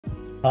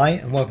Hi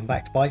and welcome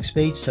back to Bike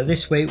Speed. So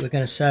this week we're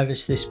going to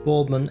service this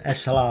Boardman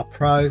SLR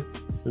Pro.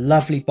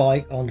 Lovely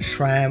bike on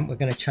SRAM. We're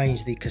going to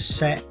change the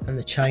cassette and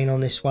the chain on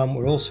this one.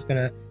 We're also going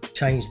to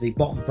change the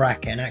bottom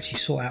bracket and actually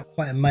sort out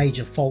quite a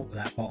major fault with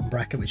that bottom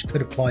bracket, which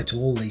could apply to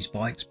all these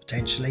bikes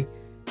potentially.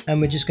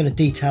 And we're just going to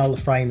detail the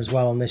frame as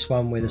well on this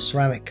one with a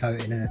ceramic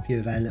coating and a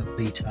few of our little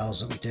details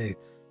that we do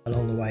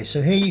along the way.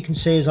 So here you can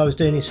see, as I was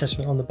doing the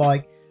assessment on the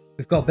bike,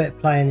 we've got a bit of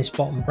play in this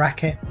bottom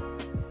bracket.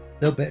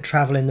 Little bit of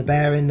travel in the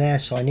bearing there,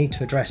 so I need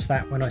to address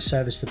that when I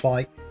service the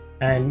bike.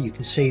 And you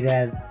can see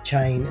there the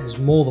chain is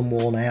more than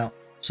worn out,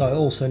 so I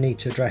also need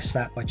to address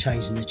that by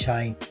changing the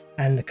chain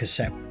and the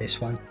cassette with this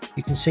one.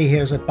 You can see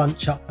here as I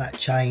bunch up that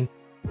chain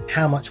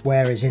how much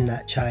wear is in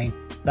that chain.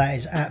 That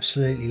is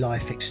absolutely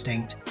life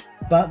extinct,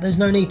 but there's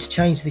no need to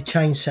change the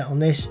chain set on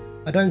this.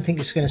 I don't think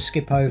it's going to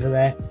skip over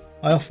there.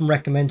 I often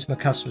recommend to my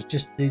customers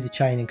just to do the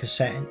chain and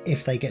cassette, and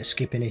if they get a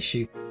skipping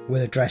issue,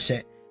 we'll address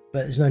it.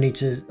 But there's no need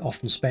to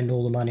often spend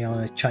all the money on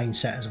a chain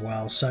set as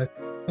well. So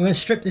I'm going to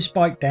strip this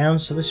bike down.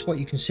 So this is what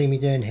you can see me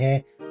doing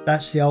here.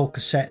 That's the old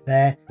cassette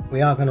there.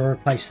 We are going to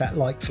replace that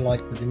like for like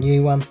with the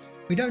new one.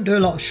 We don't do a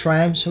lot of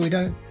SRAM, so we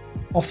don't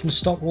often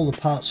stock all the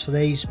parts for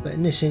these, but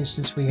in this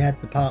instance we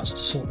had the parts to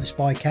sort this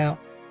bike out.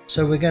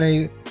 So we're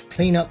going to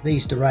clean up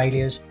these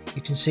derailleurs.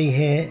 You can see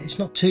here it's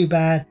not too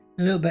bad,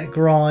 a little bit of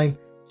grime,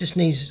 just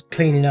needs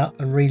cleaning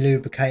up and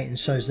re-lubricating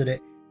so that it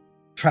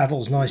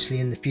travels nicely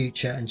in the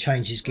future and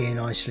changes gear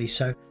nicely.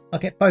 So I'll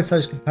get both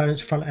those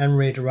components, front and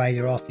rear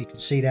derailleur, off. You can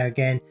see there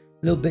again,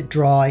 a little bit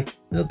dry, a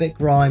little bit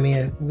grimy.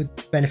 It would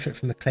benefit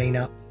from a clean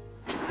up.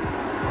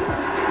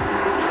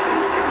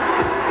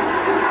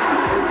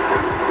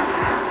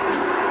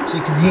 So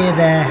you can hear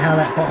there how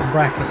that bottom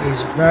bracket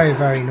is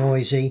very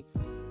noisy,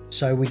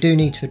 so we do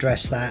need to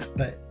address that.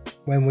 But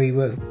when we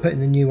were putting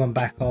the new one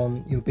back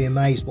on, you'll be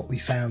amazed what we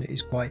found. It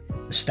is quite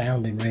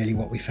astounding really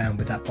what we found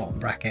with that bottom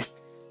bracket.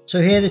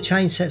 So here the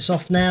chain set's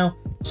off now,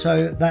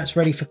 so that's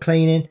ready for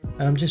cleaning,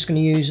 and I'm just going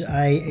to use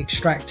a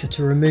extractor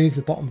to remove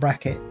the bottom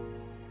bracket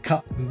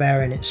cup and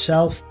bearing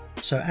itself.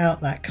 So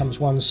out that comes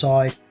one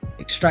side,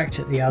 extract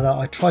it the other.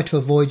 I try to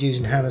avoid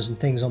using hammers and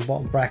things on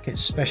bottom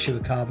brackets, especially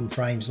with carbon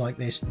frames like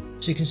this.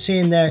 So you can see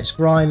in there it's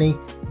grimy,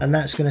 and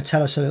that's going to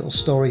tell us a little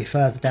story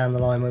further down the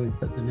line when we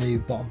put the new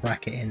bottom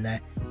bracket in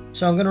there.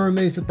 So I'm going to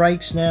remove the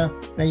brakes now.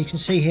 Now you can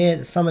see here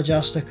the thumb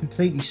adjuster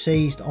completely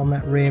seized on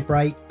that rear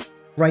brake.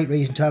 Great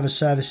reason to have a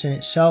service in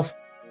itself.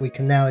 We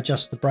can now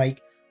adjust the brake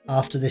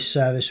after this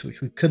service,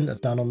 which we couldn't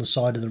have done on the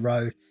side of the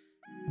road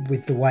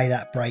with the way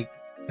that brake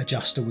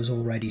adjuster was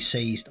already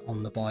seized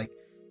on the bike.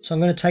 So I'm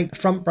going to take the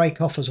front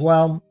brake off as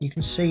well. You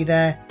can see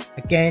there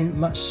again,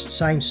 much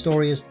same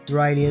story as the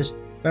derailleurs,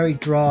 very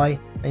dry.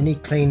 They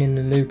need cleaning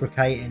and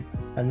lubricating,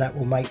 and that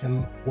will make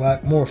them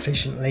work more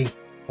efficiently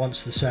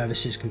once the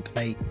service is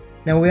complete.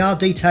 Now we are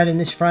detailing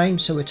this frame,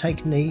 so we're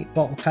taking the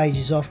bottle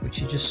cages off,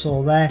 which you just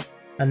saw there.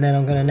 And then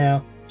I'm going to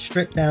now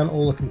strip down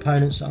all the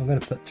components that I'm going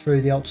to put through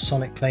the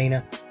ultrasonic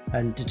cleaner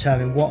and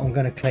determine what I'm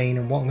going to clean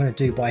and what I'm going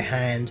to do by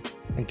hand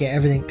and get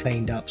everything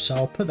cleaned up. So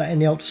I'll put that in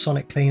the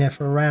ultrasonic cleaner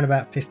for around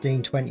about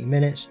 15-20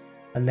 minutes,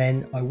 and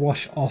then I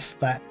wash off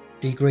that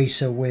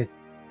degreaser with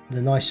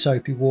the nice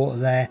soapy water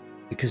there,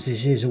 because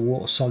this is a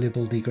water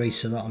soluble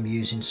degreaser that I'm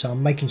using. So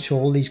I'm making sure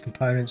all these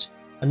components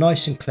are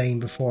nice and clean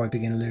before I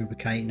begin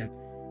lubricating them.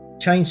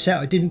 Chain set,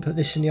 I didn't put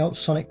this in the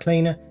ultrasonic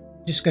cleaner.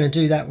 Just going to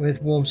do that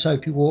with warm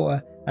soapy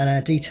water and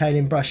our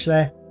detailing brush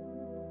there.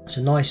 It's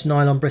a nice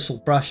nylon bristle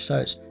brush, so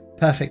it's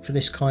perfect for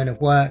this kind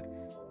of work.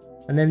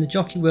 And then the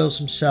jockey wheels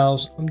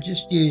themselves, I'm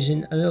just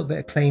using a little bit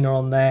of cleaner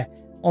on there,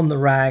 on the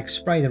rag,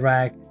 spray the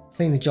rag,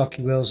 clean the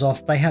jockey wheels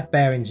off. They have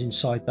bearings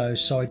inside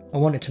those, so I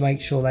wanted to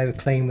make sure they were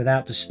clean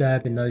without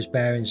disturbing those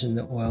bearings and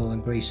the oil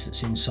and grease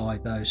that's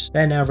inside those.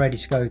 They're now ready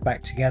to go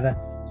back together,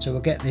 so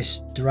we'll get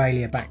this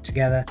derailleur back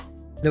together.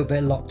 A little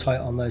bit of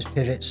Loctite on those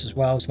pivots as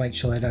well to make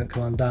sure they don't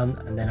come undone,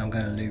 and then I'm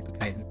going to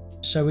lubricate them.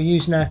 So we're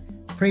using our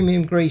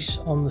premium grease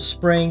on the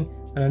spring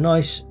and a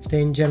nice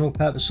thin general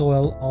purpose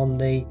oil on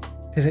the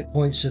pivot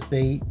points of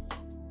the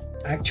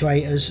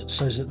actuators,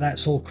 so that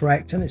that's all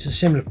correct. And it's a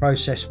similar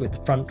process with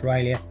the front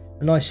derailleur,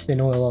 a nice thin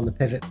oil on the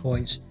pivot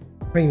points,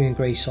 premium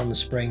grease on the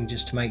spring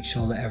just to make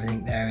sure that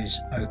everything there is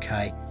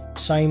okay.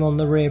 Same on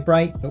the rear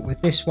brake, but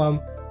with this one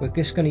we're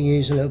just going to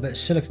use a little bit of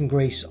silicone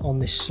grease on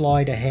this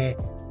slider here,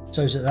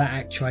 so that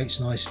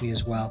actuates nicely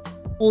as well.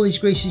 All these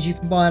greases you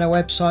can buy on our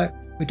website.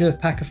 We do a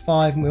pack of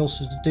 5, and we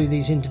also do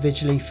these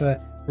individually for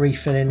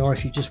refilling, or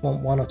if you just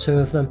want 1 or 2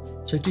 of them.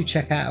 So do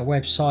check out our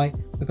website.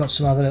 We've got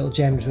some other little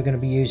gems we're going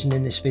to be using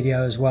in this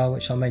video as well,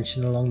 which I'll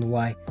mention along the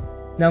way.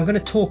 Now I'm going to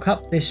torque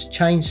up this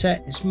chain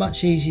set. It's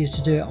much easier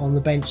to do it on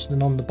the bench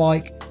than on the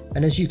bike,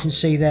 and as you can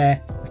see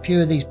there, a few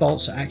of these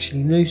bolts are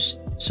actually loose,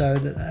 so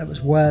that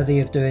was worthy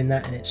of doing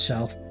that in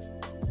itself.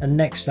 And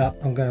next up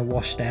I'm going to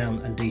wash down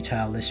and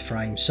detail this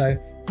frame. So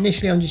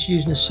initially I'm just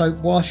using a soap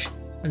wash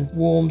and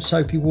warm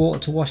soapy water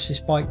to wash this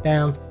bike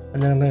down,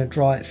 and then I'm going to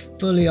dry it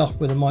fully off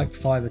with a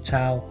microfiber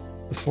towel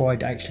before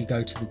I'd actually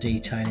go to the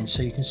detailing.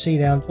 So you can see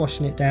there I'm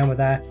washing it down with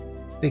our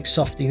big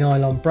softy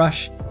nylon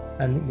brush,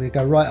 and we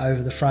go right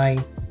over the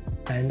frame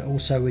and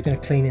also we're going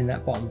to clean in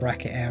that bottom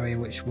bracket area,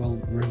 which will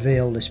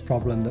reveal this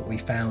problem that we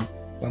found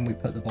when we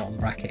put the bottom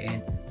bracket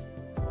in.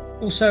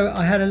 Also,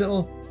 I had a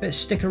little bit of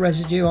sticker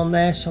residue on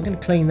there, so I'm going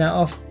to clean that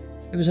off.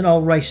 It was an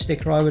old race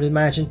sticker, I would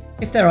imagine.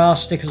 If there are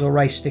stickers or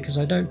race stickers,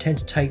 I don't tend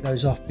to take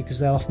those off because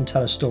they'll often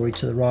tell a story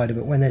to the rider,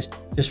 but when there's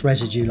just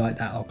residue like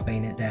that, I'll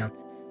clean it down.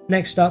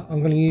 Next up, I'm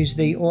going to use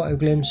the Auto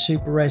Glim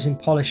Super Resin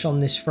polish on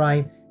this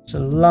frame. It's a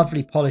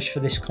lovely polish for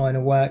this kind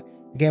of work.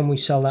 Again, we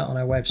sell that on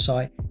our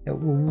website. It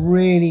will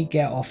really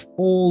get off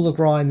all the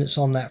grime that's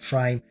on that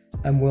frame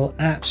and will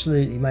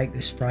absolutely make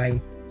this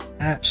frame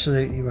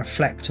absolutely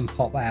reflect and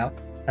pop out,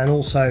 and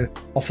also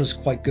offers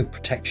quite good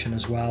protection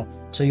as well.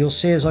 So you'll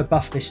see as I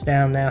buff this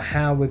down now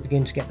how we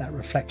begin to get that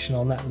reflection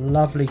on that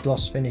lovely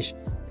gloss finish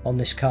on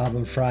this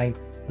carbon frame,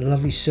 a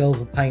lovely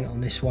silver paint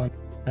on this one.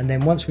 And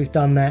then once we've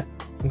done that,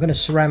 I'm going to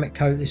ceramic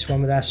coat this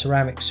one with our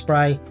ceramic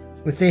spray.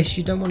 With this,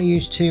 you don't want to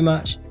use too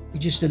much. You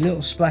just a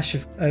little splash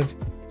of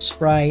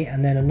spray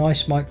and then a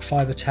nice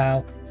microfiber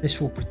towel. This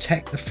will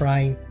protect the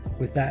frame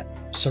with that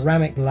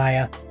ceramic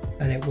layer,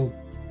 and it will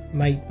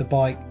make the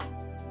bike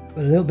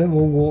a little bit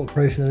more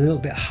waterproof and a little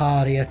bit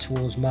hardier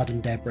towards mud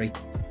and debris.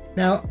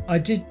 Now, I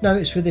did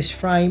notice with this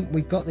frame,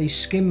 we've got these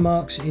skim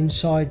marks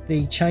inside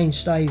the chain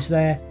stays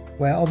there,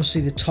 where obviously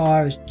the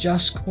tyre has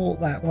just caught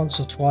that once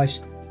or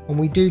twice. And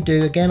we do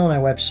again on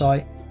our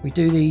website, we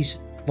do these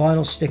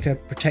vinyl sticker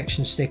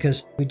protection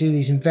stickers. We do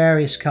these in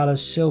various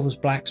colours, silvers,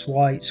 blacks,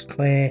 whites,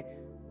 clear,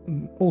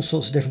 all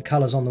sorts of different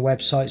colours on the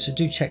website. So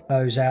do check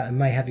those out, and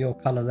may have your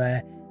colour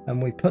there.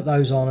 And we put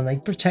those on and they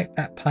protect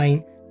that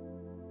paint,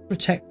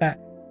 protect that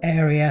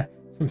area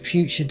from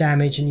future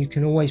damage, and you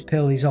can always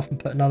peel these off and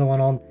put another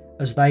one on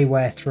as they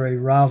wear through,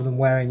 rather than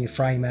wearing your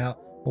frame out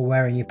or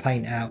wearing your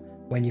paint out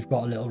when you've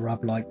got a little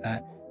rub like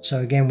that.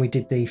 So again, we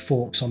did the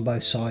forks on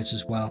both sides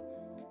as well.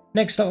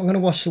 Next up, I'm going to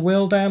wash the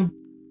wheel down.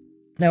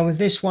 Now with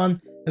this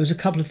one, there was a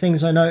couple of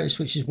things I noticed,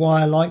 which is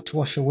why I like to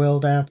wash a wheel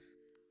down.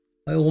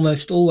 I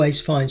almost always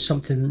find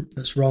something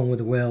that's wrong with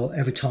the wheel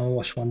every time I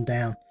wash one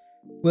down.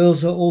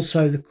 Wheels are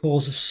also the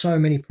cause of so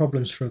many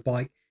problems for a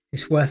bike.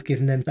 It's worth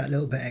giving them that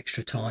little bit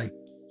extra time.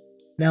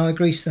 Now I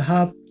grease the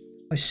hub.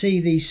 I see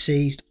these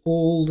seized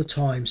all the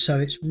time, so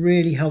it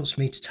really helps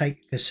me to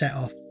take the cassette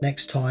off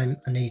next time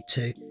I need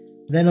to.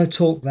 Then I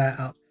torque that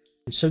up.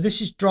 So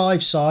this is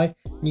drive side,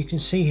 and you can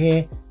see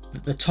here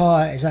that the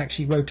tyre is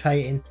actually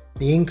rotating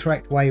the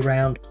incorrect way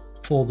round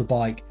for the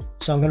bike.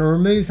 So I'm going to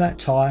remove that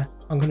tyre.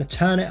 I'm going to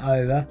turn it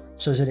over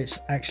so that it's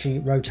actually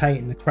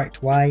rotating the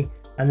correct way.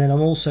 And then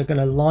I'm also going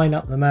to line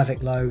up the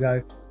Mavic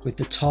logo with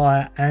the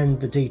tyre and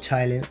the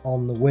detailing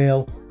on the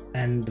wheel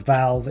and the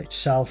valve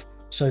itself,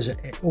 so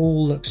that it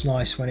all looks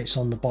nice when it's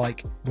on the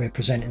bike. We're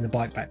presenting the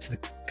bike back to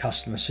the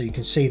customer. So you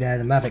can see there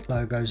the Mavic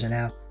logos are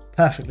now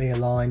perfectly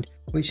aligned,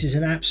 which is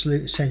an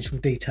absolute essential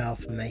detail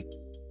for me.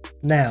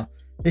 Now,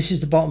 this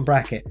is the bottom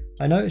bracket.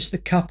 I noticed the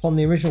cup on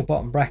the original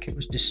bottom bracket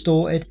was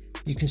distorted.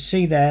 You can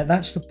see there,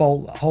 that's the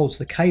bolt that holds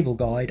the cable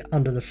guide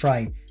under the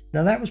frame.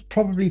 Now that was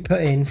probably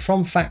put in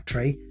from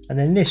factory, and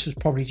then this was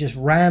probably just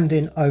rammed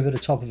in over the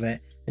top of it.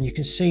 And you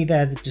can see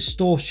there the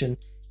distortion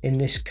in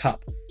this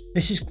cup.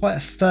 This is quite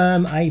a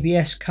firm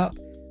ABS cup.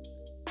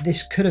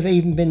 This could have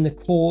even been the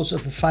cause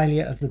of the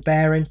failure of the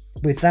bearing.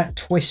 With that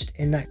twist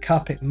in that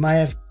cup, it may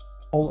have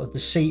altered the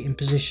seating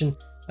position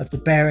of the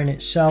bearing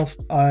itself.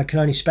 I can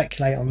only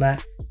speculate on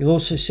that. You'll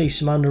also see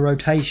some under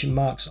rotation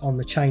marks on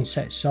the chain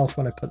set itself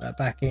when I put that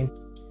back in.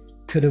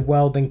 Could have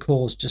well been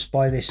caused just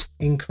by this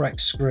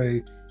incorrect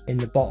screw in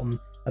the bottom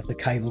of the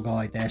cable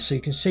guide there. So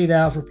you can see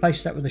there I've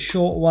replaced that with a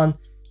shorter one,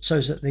 so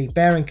that the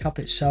bearing cup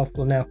itself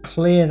will now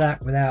clear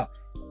that without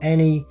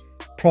any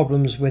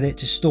problems with it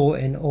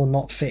distorting or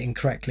not fitting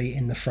correctly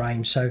in the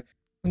frame. So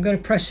I'm going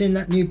to press in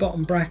that new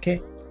bottom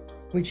bracket,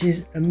 which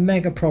is a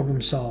mega problem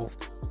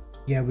solved.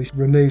 Yeah, we've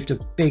removed a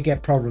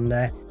big problem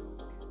there,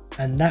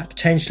 and that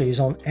potentially is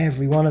on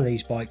every one of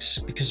these bikes,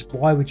 because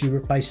why would you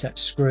replace that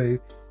screw?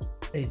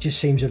 It just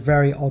seems a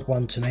very odd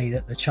one to me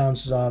that the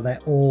chances are they're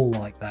all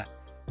like that.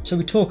 So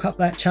we torque up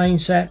that chain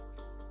set,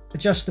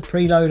 adjust the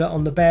preloader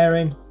on the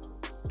bearing,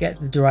 get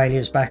the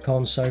derailleurs back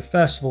on. So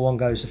first of all, on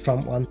goes the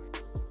front one.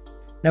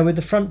 Now with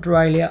the front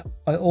derailleur,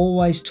 I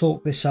always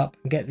torque this up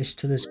and get this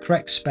to the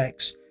correct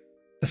specs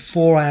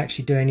before I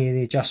actually do any of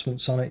the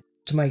adjustments on it,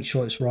 to make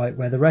sure it's right.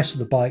 Where the rest of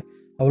the bike,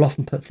 I will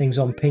often put things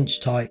on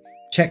pinch tight,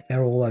 check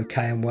they're all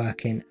okay and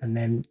working, and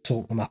then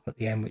torque them up at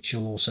the end, which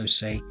you'll also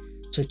see.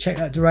 So check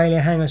that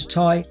derailleur hanger's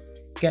tight,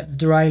 get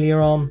the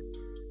derailleur on.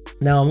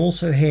 Now I'm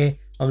also here,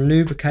 I'm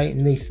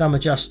lubricating the thumb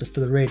adjuster for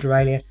the rear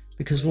derailleur,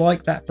 because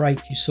like that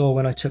brake you saw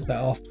when I took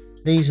that off,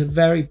 these are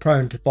very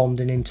prone to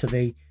bonding into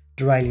the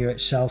derailleur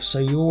itself. So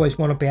you always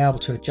want to be able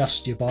to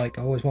adjust your bike.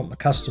 I always want my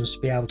customers to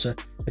be able to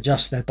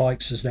adjust their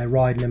bikes as they're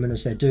riding them and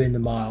as they're doing the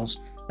miles.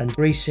 And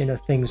greasing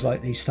of things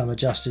like these thumb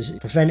adjusters is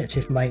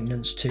preventative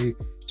maintenance to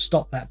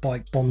stop that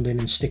bike bonding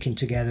and sticking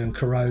together and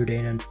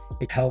corroding, and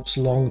it helps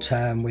long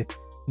term with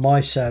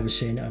my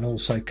servicing and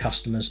also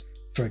customers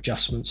for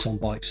adjustments on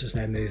bikes as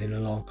they're moving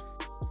along.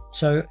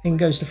 So in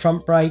goes the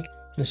front brake,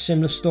 and a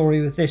similar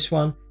story with this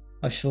one.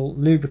 I shall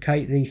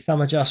lubricate the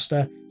thumb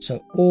adjuster,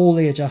 so all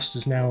the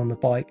adjusters now on the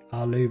bike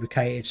are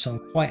lubricated, so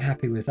I'm quite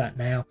happy with that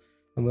now.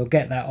 And we'll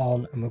get that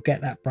on, and we'll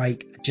get that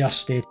brake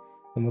adjusted,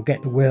 and we'll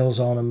get the wheels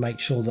on and make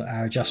sure that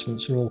our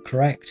adjustments are all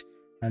correct.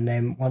 And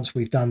then once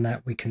we've done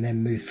that, we can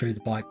then move through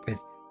the bike with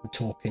the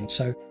torquing.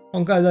 So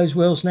on go those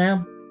wheels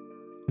now.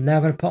 I'm now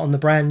going to put on the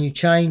brand new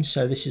chain.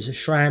 So this is a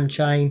SRAM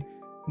chain.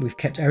 We've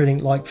kept everything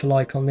like for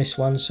like on this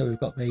one. So we've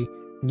got the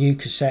new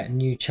cassette and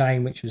new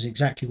chain, which was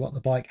exactly what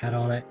the bike had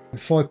on it.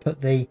 Before I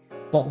put the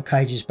bottle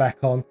cages back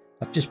on,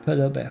 I've just put a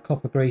little bit of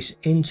copper grease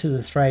into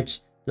the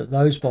threads that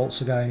those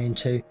bolts are going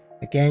into.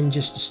 Again,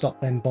 just to stop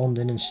them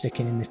bonding and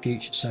sticking in the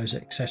future so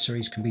that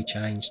accessories can be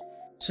changed.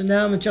 So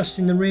now I'm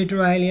adjusting the rear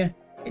derailleur.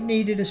 It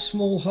needed a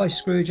small high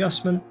screw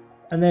adjustment,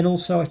 and then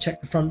also I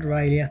checked the front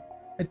derailleur.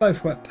 They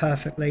both work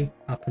perfectly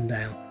up and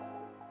down.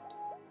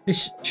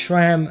 This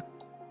SRAM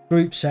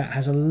group set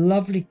has a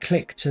lovely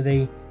click to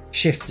the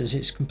shifters.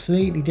 It's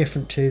completely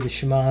different to the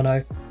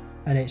Shimano,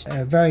 and it's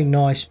a very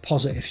nice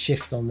positive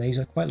shift on these.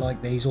 I quite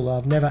like these, although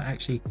I've never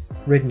actually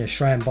ridden a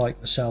SRAM bike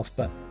myself,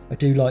 but I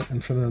do like them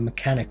from a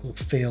mechanical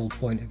feel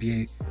point of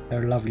view.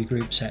 They're a lovely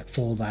group set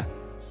for that.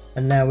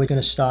 And now we're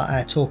going to start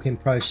our torquing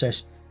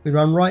process. We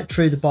run right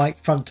through the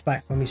bike front to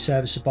back when we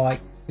service a bike.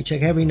 We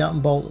check every nut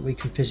and bolt that we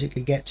can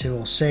physically get to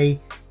or see,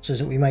 so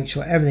that we make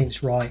sure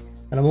everything's right.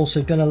 And I'm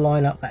also going to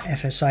line up that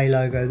FSA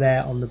logo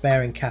there on the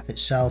bearing cap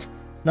itself.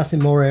 Nothing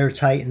more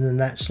irritating than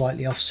that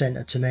slightly off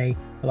center to me.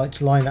 I like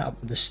to line that up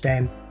with the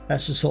stem.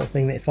 That's the sort of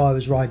thing that if I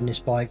was riding this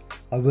bike,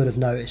 I would have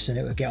noticed, and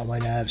it would get on my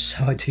nerves.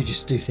 So I do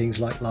just do things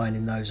like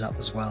lining those up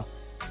as well.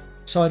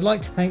 So I'd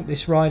like to thank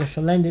this rider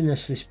for lending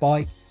us this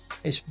bike.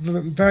 It's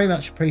very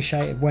much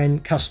appreciated when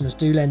customers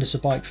do lend us a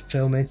bike for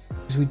filming,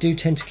 because we do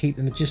tend to keep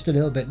them just a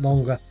little bit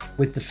longer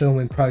with the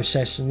filming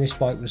process, and this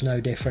bike was no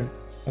different.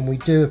 And we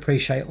do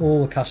appreciate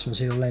all the customers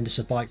who will lend us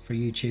a bike for a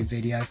YouTube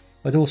video.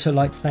 I'd also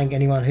like to thank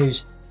anyone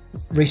who's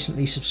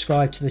recently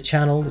subscribed to the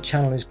channel. The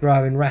channel is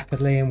growing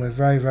rapidly, and we're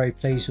very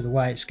pleased with the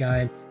way it's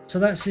going. So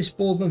that's this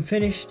Boardman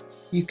finished.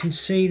 You can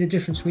see the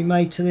difference we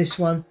made to this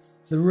one.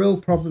 The real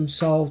problem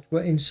solved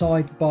were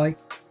inside the bike,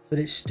 but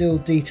it's still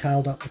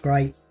detailed up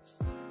great.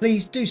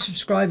 Please do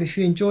subscribe if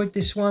you enjoyed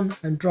this one,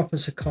 and drop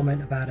us a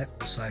comment about it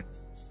also.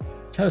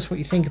 Tell us what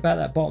you think about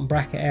that bottom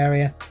bracket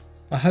area.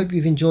 I hope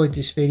you've enjoyed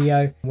this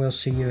video, and we'll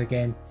see you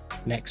again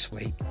next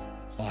week.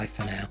 Bye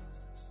for now.